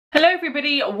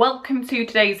everybody, welcome to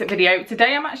today's video.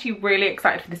 Today I'm actually really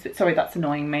excited for this. Sorry, that's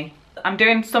annoying me. I'm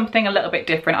doing something a little bit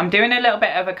different. I'm doing a little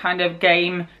bit of a kind of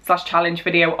game / challenge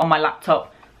video on my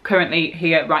laptop currently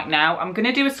here right now. I'm going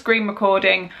to do a screen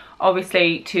recording,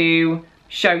 obviously, to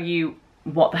show you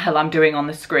what the hell I'm doing on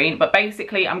the screen, but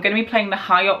basically I'm going to be playing the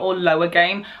higher or lower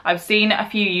game. I've seen a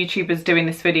few YouTubers doing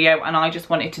this video and I just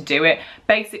wanted to do it.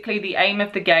 Basically the aim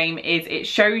of the game is it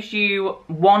shows you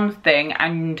one thing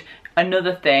and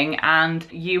another thing, and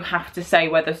you have to say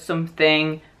whether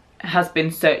something has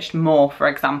been searched more, for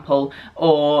example,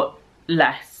 or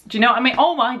less. Do you know what I mean?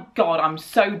 Oh my god, I'm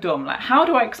so dumb. Like, how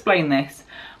do I explain this?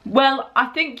 Well, I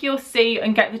think you'll see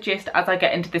and get the gist as I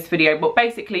get into this video, but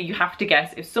basically you have to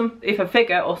guess if a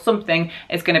figure or something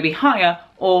is going to be higher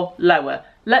or lower.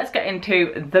 Let's get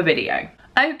into the video.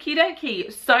 Okie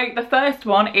dokie. So the first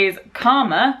one is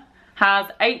Karma has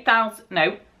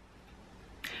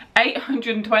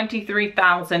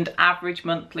 823,000 average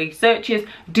monthly searches.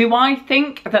 Do I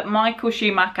think that Michael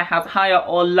Schumacher has higher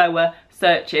or lower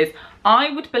searches? I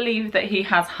would believe that he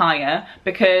has higher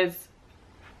because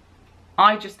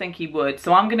I just think he would.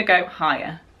 So I'm going to go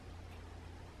higher.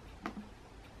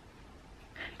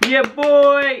 Yeah,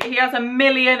 boy, he has 1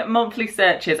 million monthly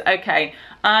searches. Okay,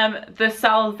 the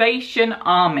Salvation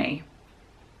Army.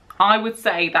 I would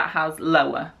say that has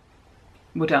lower.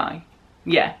 Would I?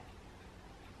 Yeah.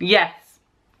 Yes.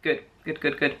 Good, good,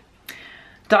 good, good.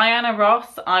 Diana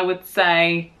Ross, I would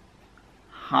say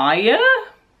higher.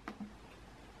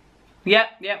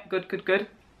 Yep, good, good, good.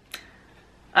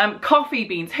 Coffee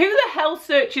beans. Who the hell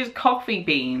searches coffee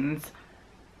beans?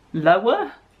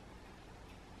 Lower?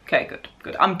 Okay, good,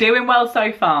 good. I'm doing well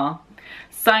so far.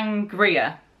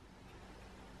 Sangria.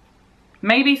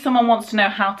 Maybe someone wants to know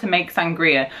how to make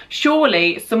sangria.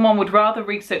 Surely someone would rather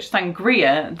research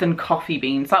sangria than coffee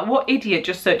beans. Like, what idiot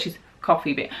just searches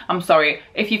coffee beans? I'm sorry.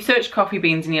 If you've searched coffee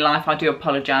beans in your life, I do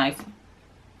apologise.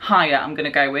 Higher, I'm going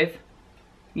to go with.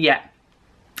 Yeah.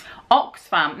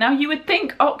 Oxfam. Now, you would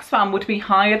think Oxfam would be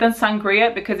higher than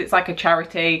sangria because it's like a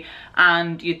charity,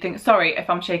 and you'd think, sorry if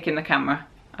I'm shaking the camera.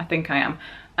 I think I am.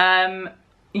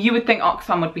 You would think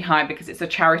Oxfam would be higher because it's a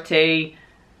charity.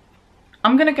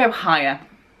 I'm going to go higher.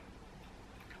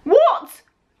 What?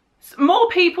 More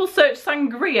people search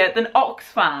sangria than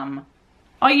Oxfam?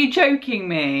 Are you joking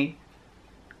me?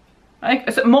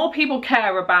 So more people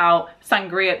care about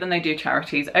sangria than they do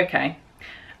charities. Okay.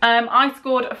 I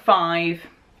scored a 5.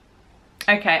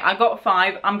 Okay, I got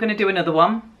 5. I'm going to do another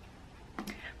one.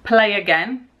 Play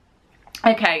again.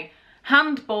 Okay.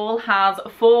 Handball has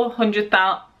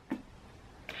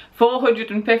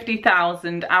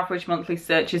 450,000 average monthly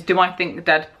searches. Do I think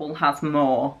Deadpool has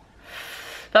more?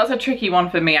 That's a tricky one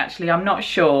for me, actually. I'm not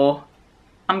sure.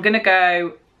 I'm going to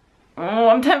go... Oh,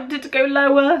 I'm tempted to go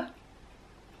lower.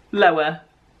 Lower.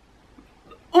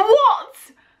 What?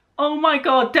 Oh my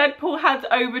god, Deadpool has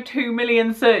over 2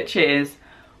 million searches.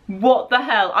 What the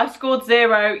hell? I scored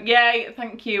 0. Yay,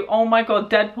 thank you. Oh my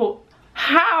god, Deadpool.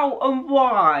 How and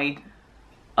why?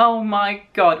 Oh my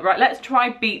god. Right, let's try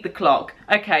beat the clock.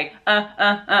 Okay.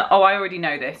 Oh, I already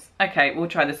know this. Okay, we'll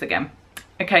try this again.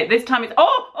 Okay, this time it's...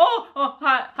 Oh,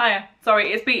 higher.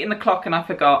 Sorry, it's beating the clock and I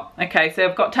forgot. Okay, so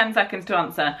I've got 10 seconds to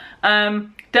answer.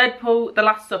 Deadpool, The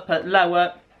Last Supper,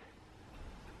 lower.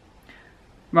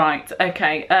 Right,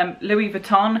 okay. Louis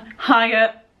Vuitton,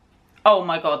 higher. Oh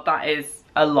my god, that is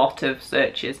a lot of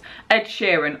searches. Ed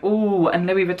Sheeran, ooh, and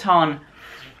Louis Vuitton,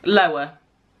 lower.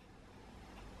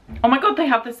 Oh my god, they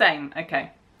have the same.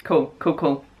 Okay, cool, cool,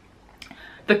 cool.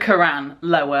 The Quran,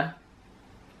 lower.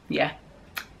 Yeah.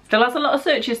 Still has a lot of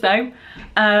searches though.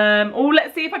 Oh,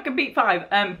 let's see if I can beat 5.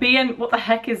 BN, what the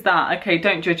heck is that? Okay,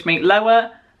 don't judge me.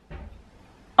 Lower.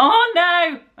 Oh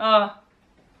no! Oh,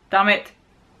 damn it.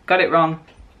 Got it wrong.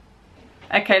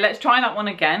 Okay, let's try that one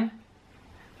again.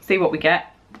 See what we get.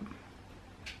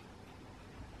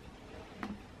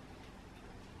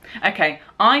 Okay,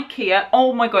 IKEA,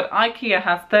 oh my god, IKEA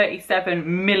has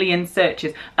 37 million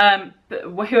searches.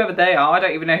 Whoever they are, I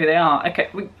don't even know who they are. Okay,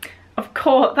 of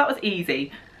course, that was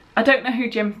easy. I don't know who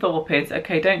Jim Thorpe is.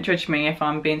 Okay, don't judge me if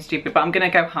I'm being stupid, but I'm going to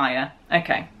go higher.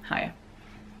 Okay, higher.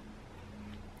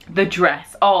 The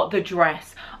dress, oh, the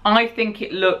dress. I think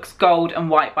it looks gold and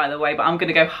white, by the way, but I'm going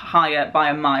to go higher by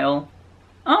a mile.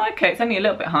 Oh, okay, it's only a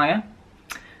little bit higher.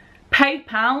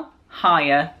 PayPal,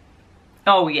 higher.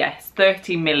 Oh yes,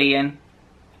 30 million.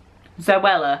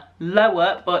 Zoella,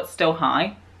 lower but still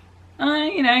high.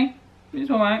 You know,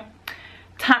 it's alright.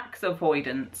 Tax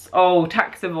avoidance. Oh,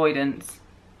 tax avoidance.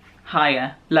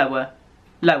 Higher, lower,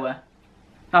 lower.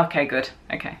 Okay, good.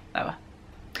 Okay, lower.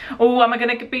 Oh, am I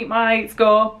going to beat my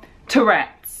score?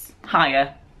 Tourette's,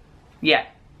 higher. Yeah,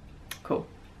 cool.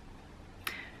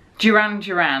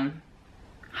 Duran.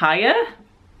 Higher?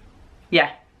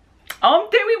 Yeah. Oh, I'm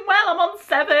doing well, I'm on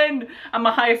 7 and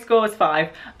my highest score is 5.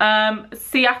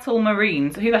 Seattle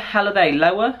Marines, who the hell are they?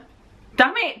 Lower?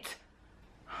 Damn it!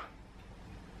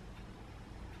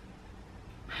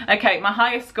 Okay, my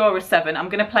highest score is 7. I'm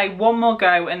going to play one more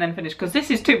go and then finish because this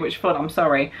is too much fun, I'm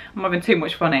sorry. I'm having too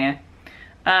much fun here.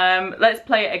 Let's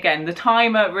play it again. The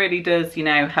timer really does, you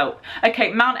know, help.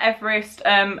 Okay, Mount Everest,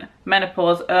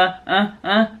 menopause,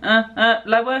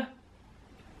 lower?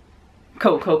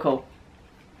 Cool.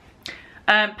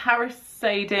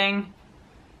 Parascending,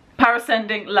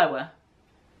 lower.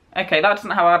 Okay, that doesn't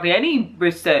have hardly any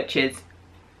researches.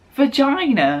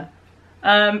 Vagina.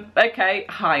 Okay,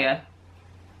 higher.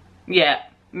 Yeah,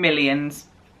 millions.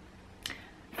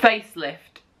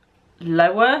 Facelift,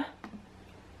 lower.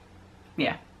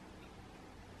 Yeah.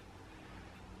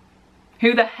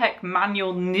 Who the heck,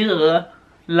 manual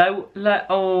low,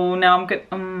 oh no, I'm good.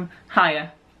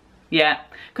 Higher. Yeah,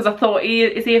 because I thought,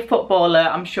 is he a footballer?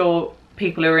 I'm sure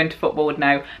people who are into football would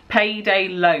know. Payday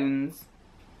loans,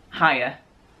 higher.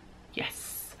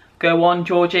 Yes, go on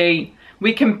Georgie.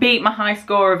 We can beat my high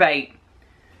score of 8.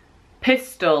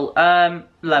 Pistol,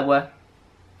 lower.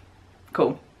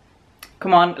 Cool.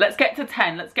 Come on, let's get to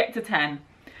 10, let's get to 10.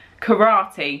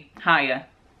 Karate, higher.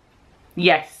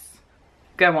 Yes,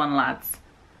 go on lads.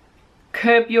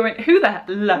 Curb your, who the,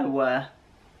 lower.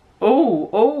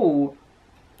 Oh.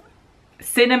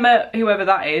 Cinema, whoever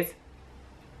that is.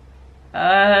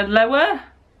 Lower?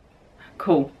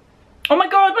 Cool. Oh my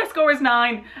god, my score is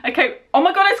 9. Okay, oh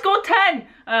my god, I scored 10.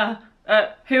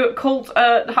 Who, cult,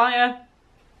 higher?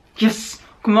 Yes,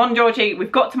 come on Georgie,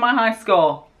 we've got to my high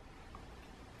score.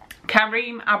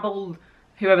 Kareem Abdul,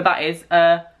 whoever that is,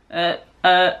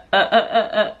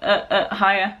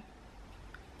 higher.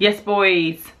 Yes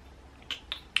boys.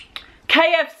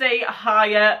 KFC,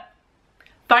 higher.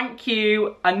 Thank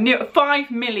you. I knew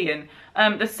 5 million.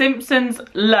 The Simpsons,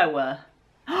 lower.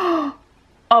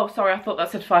 Oh, sorry, I thought that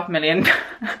said 5 million.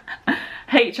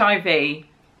 HIV,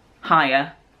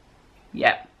 higher.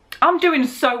 Yep. I'm doing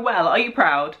so well. Are you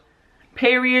proud?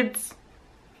 Periods,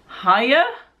 higher?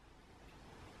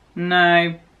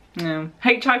 No.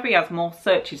 HIV has more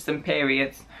searches than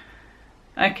periods.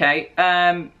 Okay.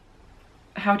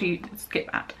 How do you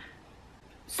skip that?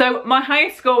 So my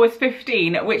highest score was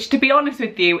 15, which to be honest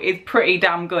with you is pretty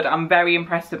damn good. I'm very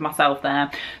impressed with myself there.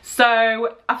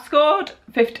 So I've scored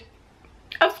 15.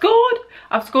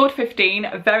 I've scored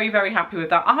 15. Very, very happy with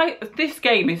that. This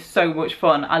game is so much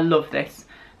fun. I love this.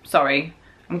 Sorry,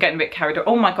 I'm getting a bit carried away.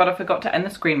 Oh my god, I forgot to end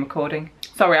the screen recording.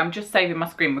 Sorry, I'm just saving my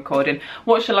screen recording.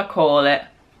 What shall I call it?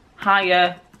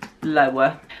 Higher,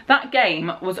 lower. That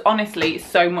game was honestly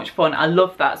so much fun. I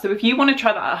love that. So if you want to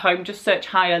try that at home, just search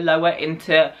higher, lower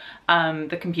into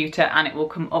the computer and it will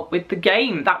come up with the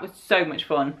game. That was so much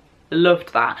fun.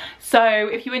 Loved that. So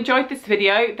if you enjoyed this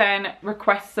video, then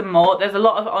request some more. There's a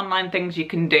lot of online things you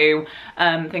can do,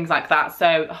 things like that.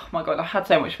 So, oh my god, I had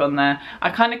so much fun there.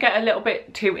 I kind of get a little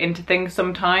bit too into things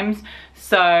sometimes,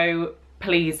 so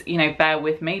please, you know, bear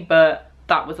with me, but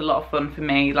that was a lot of fun for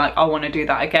me. Like, I want to do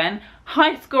that again.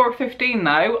 High score of 15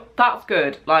 though, that's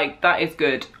good. Like, that is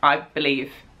good. I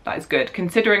believe that is good,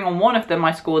 considering on one of them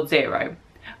I scored 0.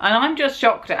 And I'm just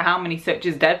shocked at how many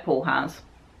searches Deadpool has.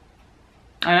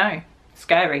 I know,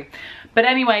 scary. But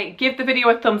anyway, give the video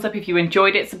a thumbs up if you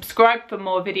enjoyed it. Subscribe for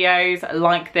more videos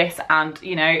like this and,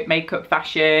 you know, makeup,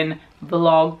 fashion,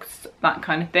 vlogs, that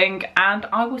kind of thing. And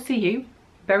I will see you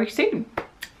very soon.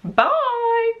 Bye!